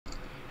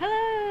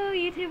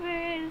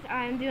YouTubers?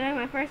 I'm doing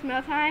my first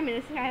mail time, and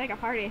this is kind of like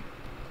a party.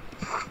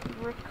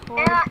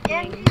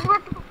 And he's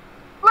with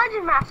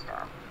Legend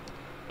Master.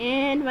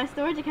 And my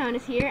storage account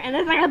is here, and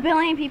there's like a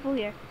billion people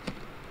here.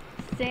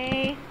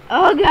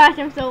 Oh gosh,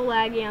 I'm so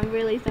laggy. I'm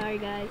really sorry,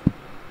 guys.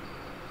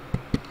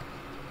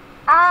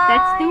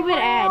 That stupid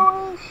ad.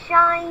 I'm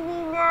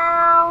shiny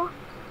now,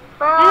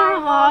 but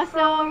I'm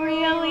also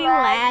really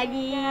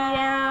laggy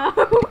now.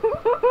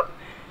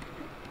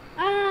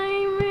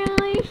 I'm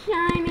really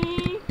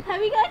shiny.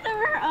 Have you guys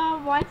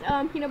ever watched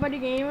Peanut Butter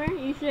Gamer?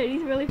 You should.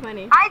 He's really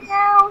funny. I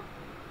do.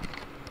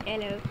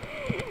 Hello.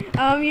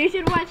 You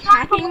should watch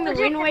Hacking the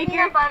Wind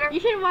Waker. You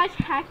should watch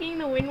Hacking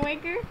the Wind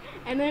Waker,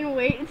 and then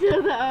wait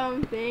till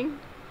the thing,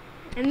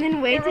 and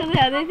then wait till the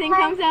other thing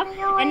comes up,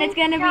 and it's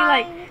gonna be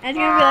like,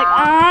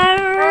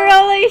 I'm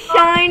really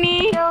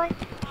shiny,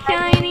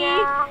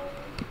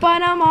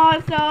 but I'm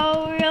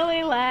also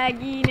really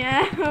laggy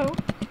now.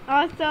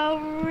 Also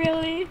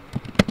really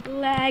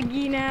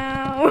laggy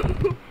now.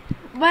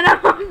 But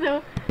I'm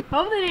also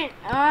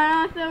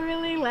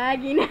really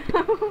laggy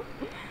now.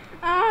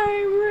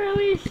 I'm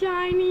really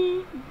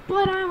shiny,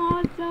 but I'm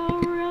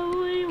also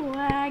really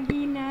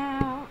laggy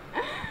now.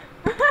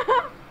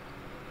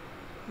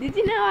 Did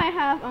you know I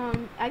have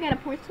I got a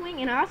point swing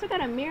and I also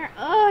got a mirror?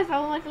 Oh,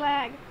 so much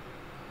lag.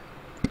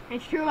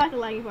 It's true about the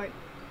laggy part.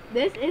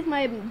 This is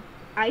my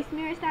ice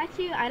mirror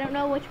statue. I don't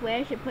know which way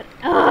I should put it.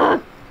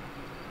 Ugh!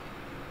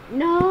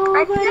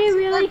 Nobody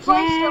really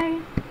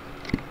cares.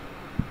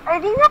 I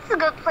think that's a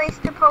good place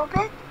to pope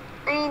it.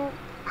 I mean,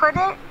 put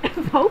it.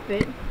 Pope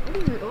it?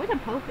 What's a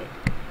pope it?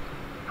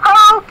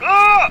 Pope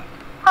it!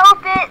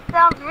 Pope it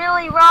sounds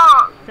really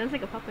wrong. Sounds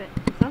like a puppet.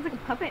 Sounds like a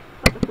puppet.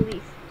 Fuck the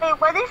police. Wait,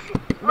 what if...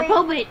 Wait,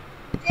 pope it!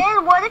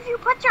 Dan, what if you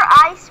put your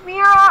ice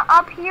mirror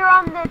up here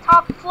on the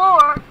top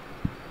floor?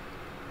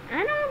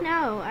 I don't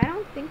know. I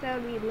don't think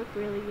that would look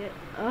really good.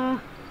 Ugh.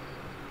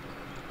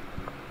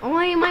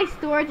 Only my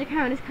storage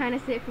account is kind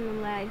of safe from the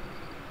lag.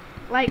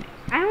 Like,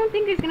 I don't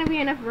think there's gonna be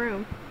enough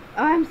room.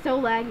 Oh, I'm so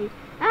laggy.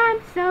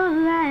 I'm so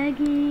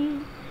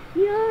laggy.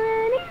 You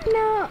already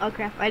know. Oh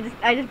crap! I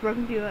just broke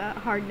into a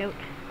hard note.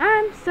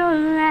 I'm so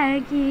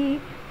laggy.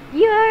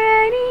 You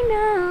already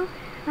know.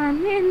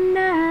 I'm in the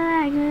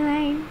lag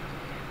lane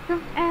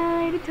from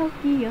LA to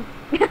Tokyo.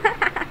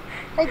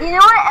 Like, you know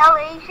what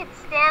LA should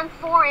stand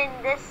for in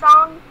this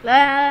song?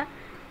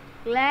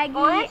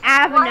 Laggy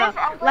Avenue.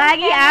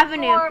 Laggy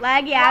Avenue.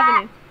 Laggy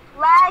Avenue.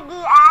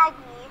 Laggy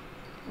Aggie.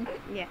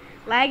 Yeah.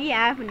 Laggy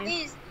Avenue.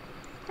 Please.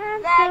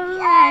 I'm Laggy so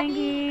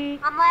laggy.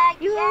 I'm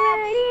Laggy You Abby.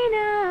 already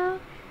know.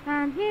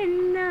 I'm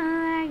in the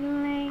lag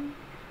lane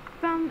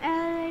from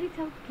LA to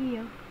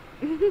Tokyo.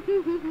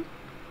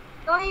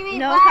 Don't even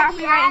No Laggy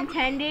copyright Abby.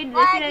 intended.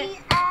 Laggy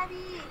Abby.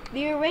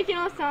 The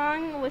original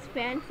song was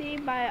Fancy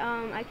by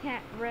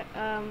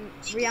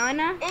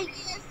Rihanna.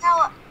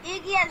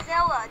 Iggy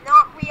Azalea,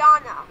 not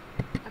Rihanna.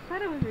 I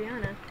thought it was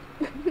Rihanna.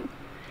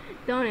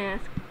 Don't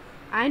ask.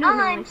 I don't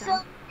know I'm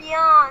myself. so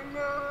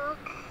Rihanna.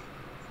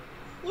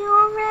 You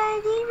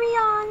already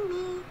Rihanna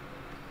me.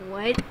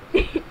 What?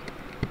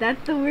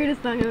 That's the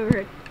weirdest song I've ever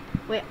heard.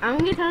 Wait, I'm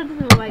gonna tell this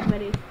to my bike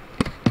buddies.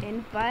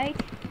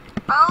 Invite.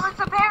 Oh, it's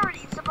a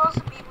parody. It's supposed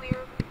to be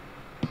weird.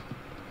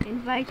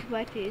 Invite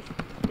buddies.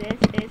 This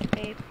is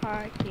a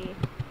party.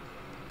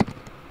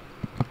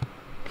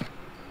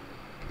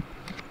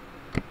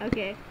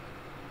 Okay.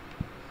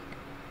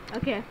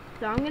 Okay.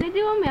 So I'm gonna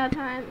do a mail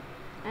time,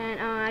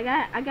 and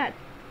I got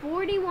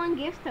 41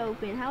 gifts to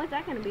open. How is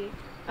that gonna be?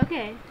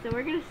 Okay. So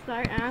we're gonna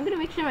start, and I'm gonna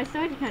make sure my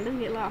storage account doesn't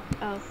get lost.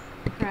 Oh,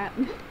 crap.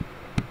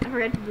 I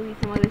forgot to delete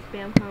some other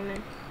spam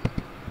comments.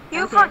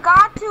 You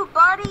forgot to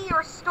buddy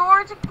your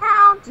storage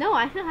account? No,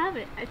 I still have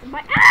it. It's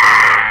my.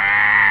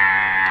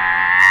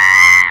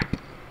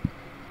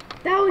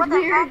 That was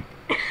weird.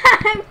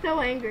 I'm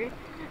so angry.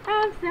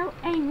 I'm so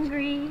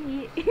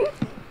angry.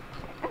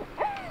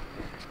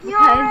 Because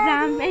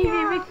I'm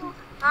angry.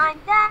 I'm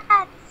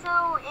that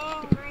so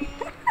angry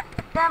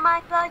that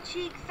my butt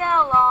cheek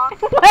fell off.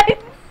 What?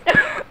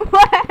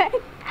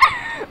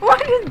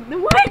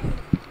 What?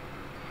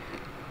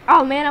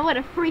 Oh man, I would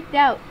have freaked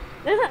out.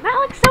 That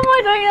looks so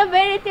much like a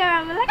beta there.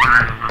 I'm like,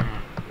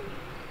 ah!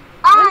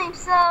 I'm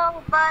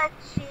so butt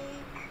cheek.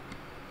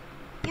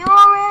 You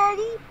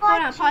already butt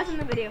Hold on, pause in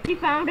the video. We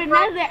found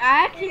another.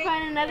 I actually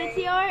found another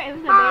TR. It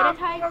was a beta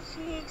type.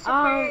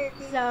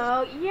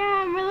 So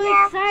yeah, I'm really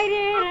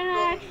excited, and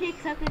I actually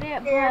accepted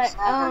it.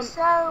 But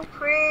so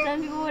pretty.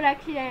 Some people would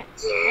actually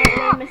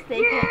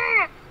mistake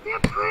it. They're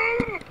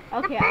pretty.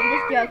 Okay, I'm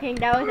just joking.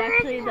 That was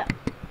actually the.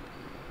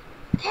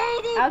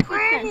 Katie,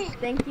 pretty.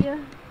 Thank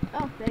you.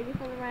 Oh, thank you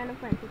for the random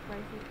friendship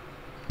prices.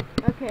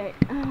 Okay,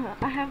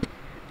 I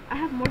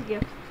have more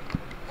gifts.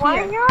 What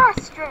Here. are your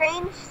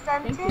strange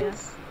sentence? Thank you.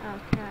 Oh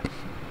crap.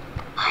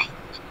 Hi.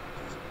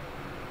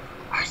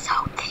 Are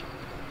so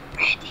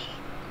pretty.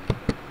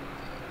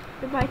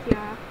 Goodbye,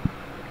 Tiara.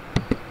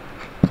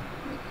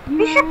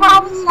 We should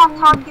probably stop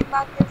talking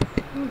about this.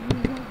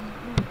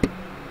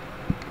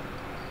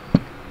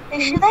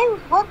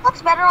 What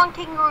looks better on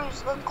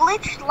kangaroos, a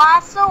glitched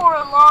lasso or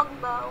a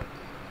longbow?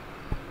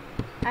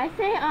 I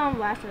say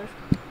lassos.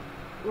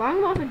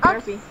 Longbows are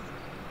derpy.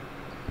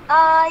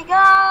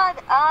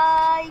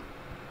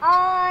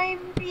 I'm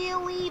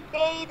really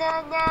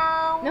beta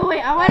now. No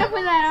wait, I wanna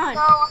put that on.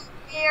 So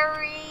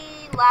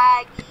very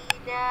laggy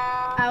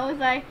now.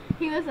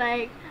 He was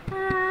like,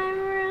 I'm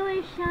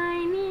really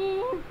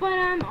shiny, but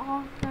I'm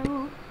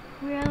also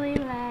really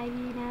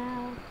laggy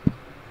now.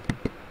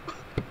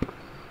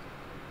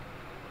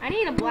 I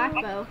need a black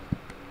bow.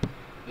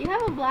 Do you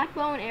have a black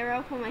bow and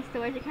arrow for my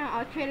storage account?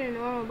 I'll trade a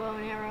normal bow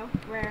and arrow.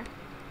 Rare.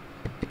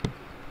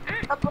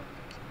 A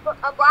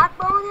black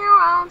bow and arrow?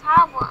 I don't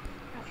have one.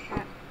 Oh,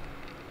 crap.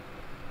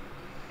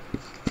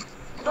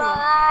 But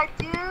I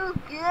do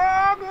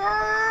get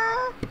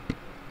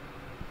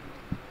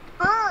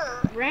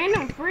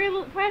Random free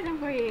present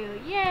for you.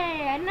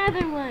 Yay,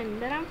 another one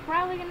that I'm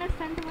probably gonna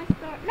send to my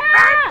store. No!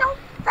 Random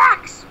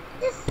facts!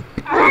 This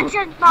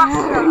Legend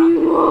Master!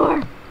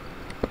 Anymore.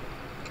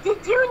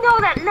 Did you know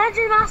that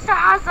Legend Master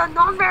has a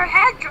non-rare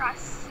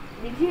headdress?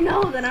 Did you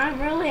know that I'm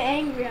really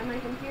angry at my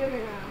computer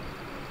now?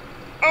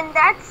 And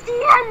that's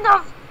the end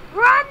of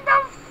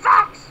Random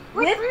Facts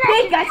with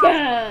Legend Master.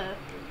 Pikachu!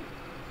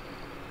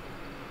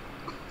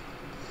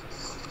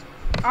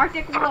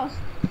 Arctic Wolf.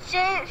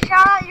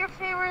 Shout out your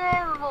favorite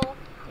animal.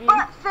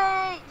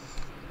 Buttface!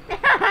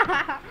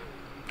 I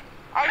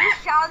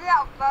just shouted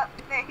out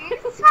Buttface.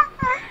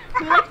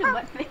 Who likes a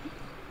butt face?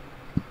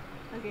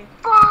 Okay.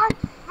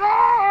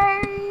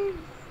 Buttface!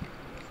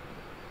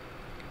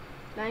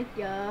 Thank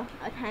you.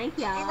 Thank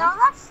you.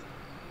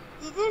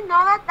 You didn't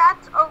know that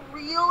that's a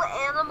real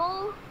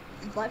animal?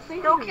 Butt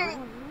face? No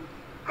kidding.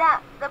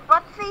 That the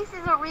Buttface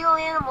is a real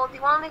animal. Do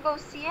you want to go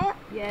see it?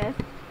 Yes.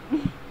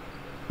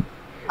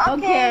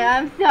 Okay,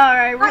 I'm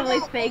sorry. I really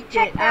Okay, faked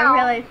check it. now. I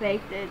really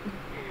faked it.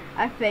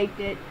 I faked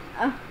it.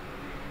 It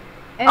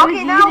was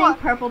Okay, now using look.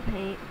 purple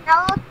paint.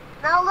 Now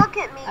look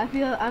at me. I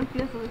feel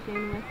so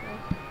ashamed of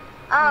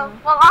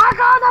myself. Well, I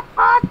got a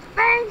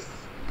Buttface.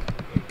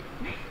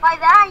 By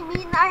that I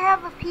mean I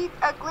have a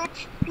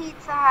glitched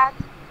pizza hat.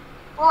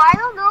 Well, I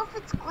don't know if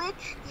it's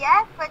glitched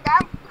yet, but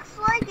that looks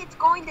like it's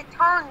going to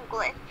turn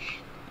glitch.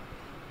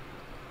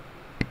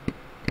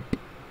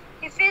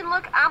 If you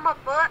look, I'm a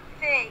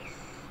Buttface.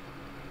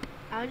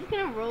 I'm just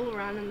gonna roll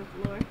around on the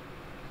floor.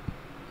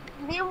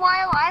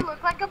 Meanwhile, I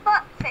look like a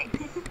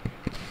Buttface.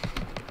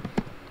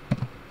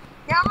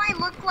 Now I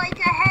look like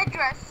a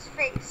headdress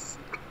face.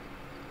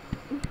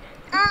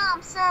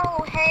 I'm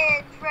so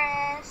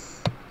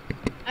headdress.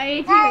 I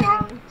hate I'm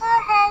you.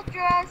 a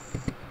headdress.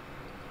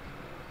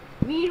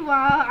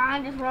 Meanwhile,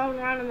 I'm just rolling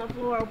around on the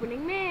floor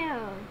opening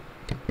mail.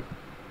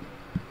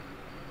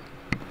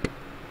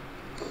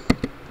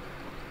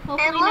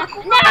 Hopefully And look,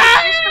 no!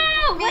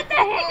 What the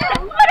heck? I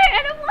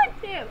don't want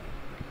to.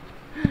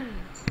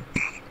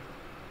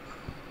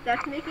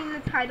 That's making the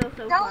title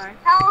so far.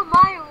 Don't tell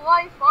my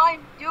wife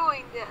I'm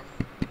doing this.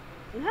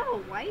 You have a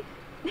wife?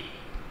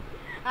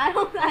 I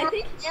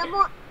think.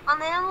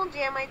 On Animal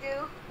Jam, I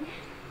do.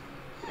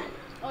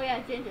 Oh yeah,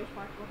 Ginger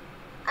Sparkle.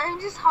 I'm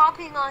just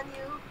hopping on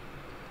you.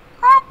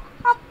 Hop,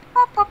 hop,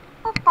 hop, hop,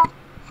 hop, hop.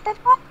 Step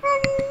up,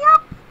 ready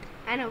up.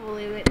 I don't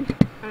believe it.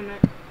 I'm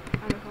not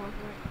falling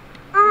for it.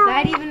 Does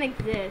that even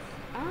exist?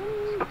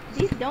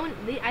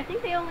 I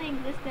think they only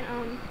exist in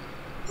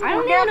I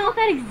don't even know if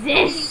that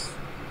exists.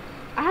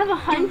 I have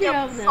 100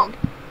 of them.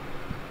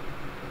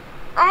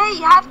 Hey,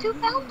 you have 2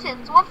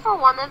 fountains. What for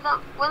one of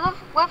them?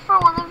 What for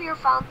one of your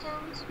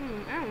fountains?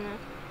 I don't know.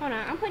 Hold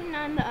on, I'm putting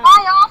on the.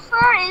 My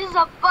offer is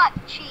a butt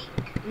cheek.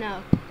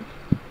 No.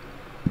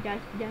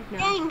 Just no.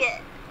 Dang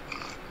it.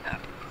 I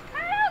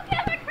don't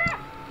give a crap.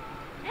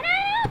 And I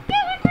don't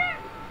give a crap.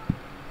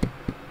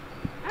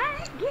 I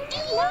give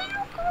no.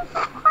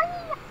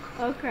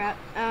 Oh crap.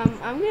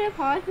 I'm gonna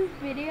pause this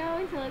video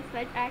until it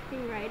starts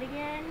acting right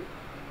again.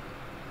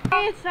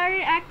 Okay, it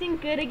started acting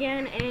good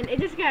again, and it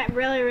just got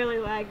really, really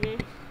laggy.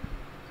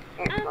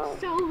 I'm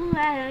so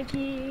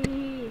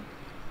laggy.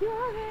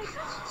 You're it.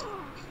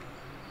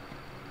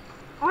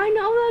 I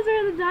know those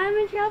are the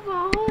diamond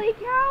shovel. Holy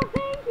cow!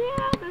 Thank you.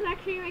 That's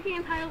actually making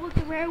a title with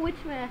the rare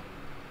witch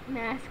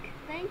mask.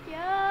 Thank you.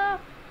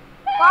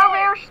 Got a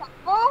rare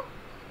shovel?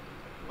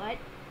 What?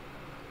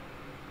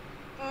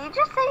 Did you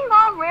just say you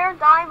got a rare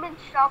diamond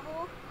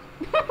shovel?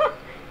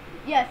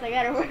 Yes, I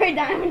got a rare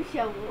diamond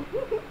shovel.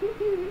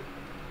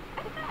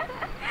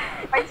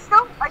 Is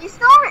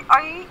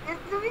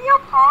the video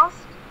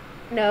paused?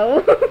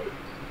 No.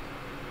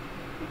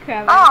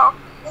 Crap. Oh,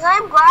 and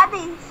I'm glad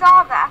that you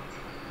saw that.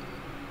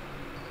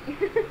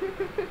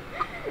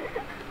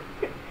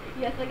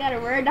 Yes, I got a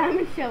rare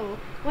diamond shovel.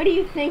 What do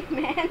you think,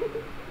 man?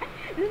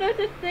 There's no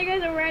such thing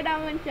as a rare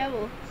diamond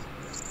shovel.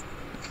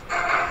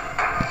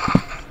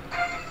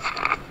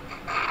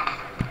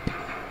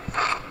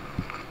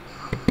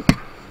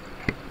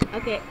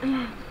 Okay.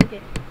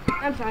 Okay.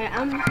 I'm sorry.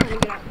 I'm just trying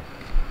to get out.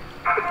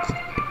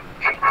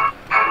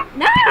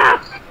 No!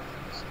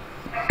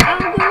 I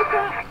don't give a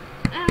crap.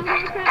 I don't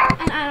give a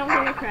crap. And I don't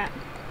give a crap.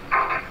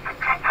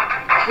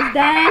 Does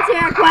that answer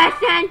your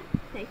question?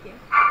 Thank you.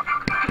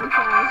 I'm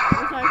sorry.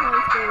 I'm sorry for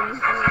screaming.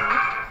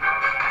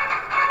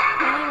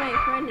 Apparently my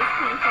friend is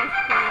playing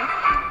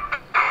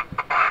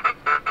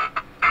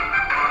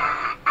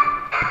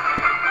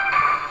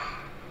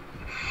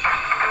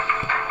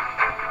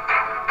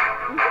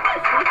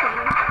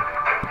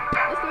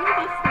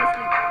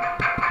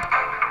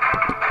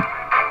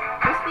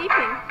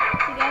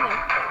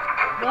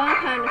Well, I'm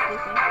kind of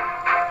sleeping.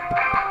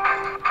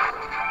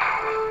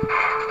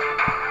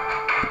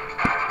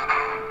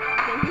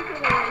 Thank you for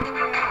the random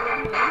word.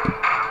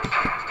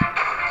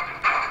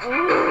 Oh,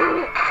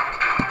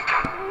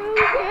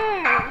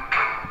 okay.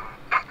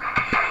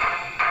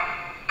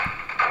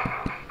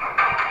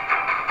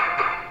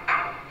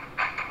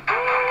 I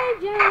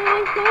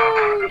just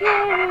don't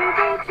care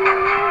about you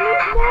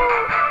anymore.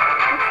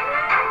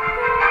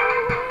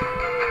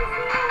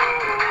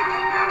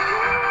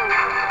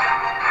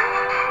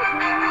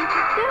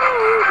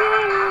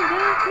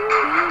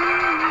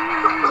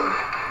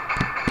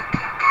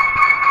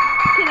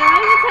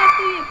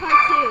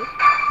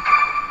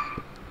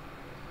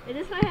 It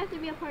just might have to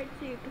be a part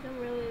 2 because I'm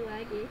really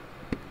laggy.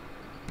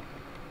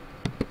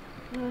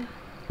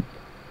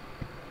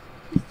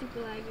 It's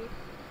super laggy.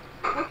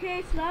 Okay,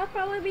 so that'll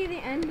probably be the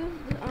end of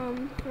the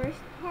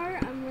first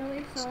part. I'm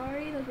really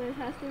sorry that there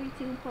has to be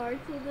 2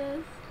 parts of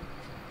this.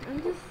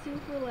 I'm just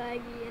super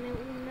laggy and it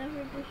will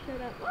never just shut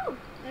up. Oh,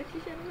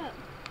 actually shut it up.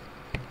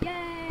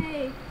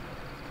 Yay!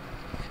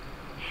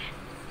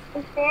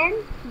 And then,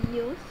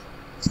 Yes.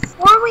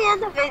 before we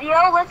end the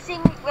video, let's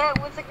sing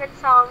what's a good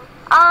song.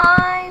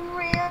 I'm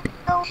real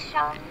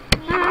shiny.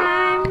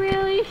 I'm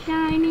really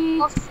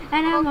shiny,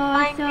 and I'm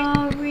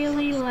also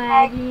really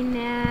laggy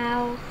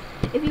now.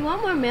 If you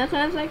want more mail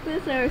times like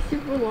this that are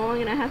super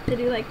long and I have to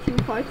do like 2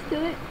 parts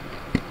to it,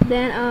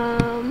 then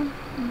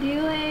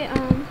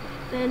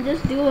then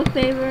just do a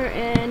favor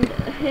and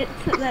hit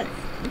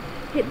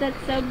that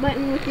sub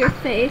button with your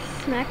face,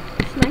 smack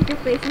your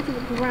face into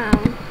the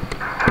ground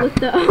with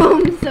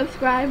the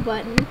subscribe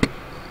button.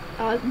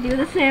 Do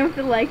the same with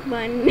the like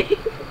button.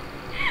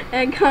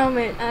 And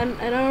comment,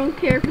 and I don't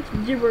care if it's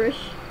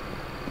gibberish.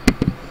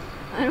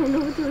 I don't know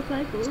what to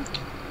recycle.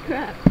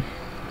 Crap.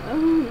 I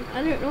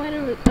don't know what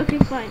to okay,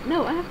 fine.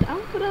 No,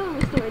 I'll put it on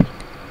my storage.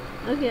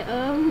 Okay,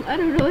 I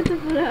don't know what to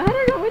put out. I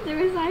don't know what to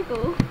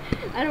recycle.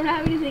 I don't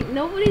have anything.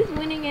 Nobody's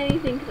winning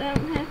anything because I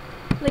don't have,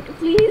 like,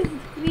 please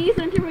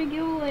enter my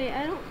giveaway.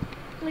 I don't,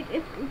 like,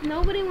 if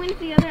nobody wins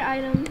the other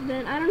items,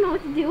 then I don't know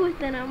what to do with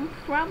them. I'm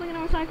probably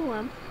gonna recycle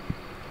them.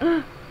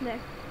 There.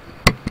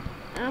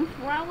 I'm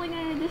probably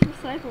gonna just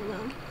recycle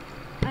them.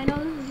 I know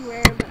this is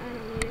rare, but I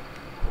don't need it.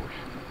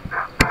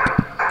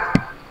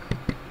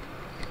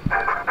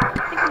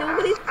 Like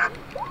nobody's.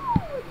 Woo!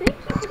 Thank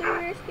you for the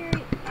rare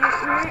scary,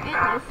 rare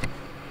antlers.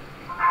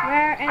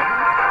 Rare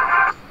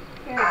antlers.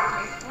 Rare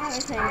antlers. Why am I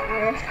saying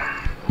rare?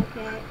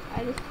 Okay, I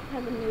just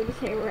had the mood to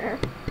say rare.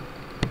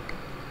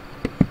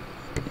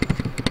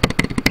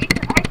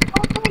 I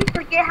totally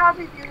forget how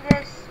to do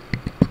this.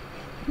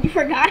 You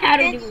forgot how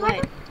to do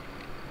what?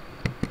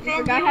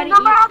 Finn, do you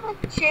know how to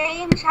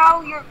change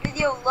how your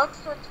video looks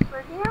so it's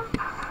prettier?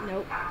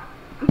 Nope.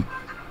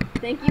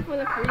 Thank you for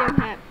the freedom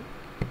hat.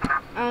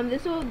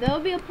 There'll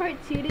be a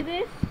part 2 to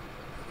this.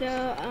 So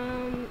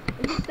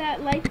hit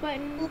that like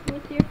button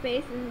with your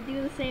face and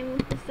do the same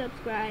with the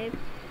subscribe.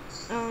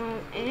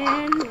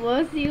 And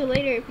we'll see you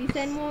later. If you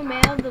send more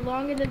mail, the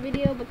longer the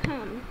video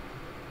becomes.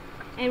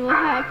 And we'll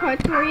have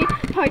part 3,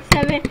 part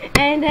 7,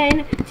 and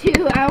then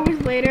 2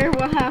 hours later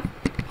we'll have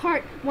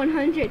part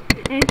 100,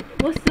 and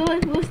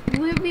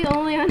we'll be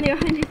only on the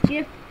 100th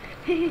gift.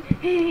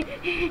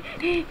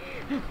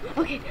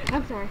 Okay,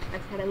 I'm sorry. I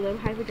just had a little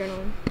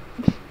hyperjournaling.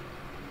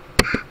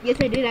 Yes,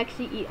 I did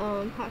actually eat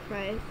hot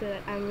fries, so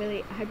that I'm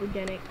really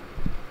hypergenic.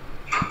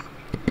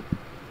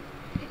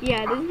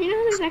 Yeah,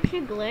 there's actually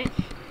a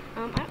glitch.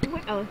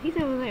 Oh, he's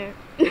over there.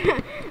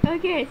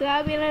 Okay, so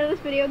that'll be the end of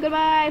this video.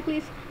 Goodbye.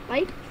 Please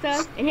like,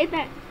 sub, and hit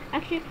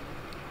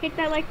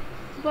that like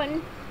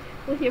button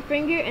with your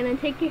finger, and then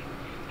take your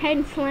head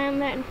and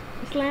slam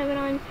it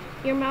on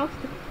your mouse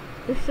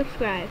to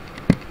subscribe.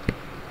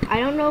 I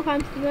don't know if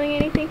I'm stealing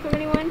anything from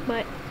anyone,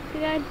 but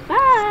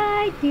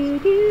goodbye.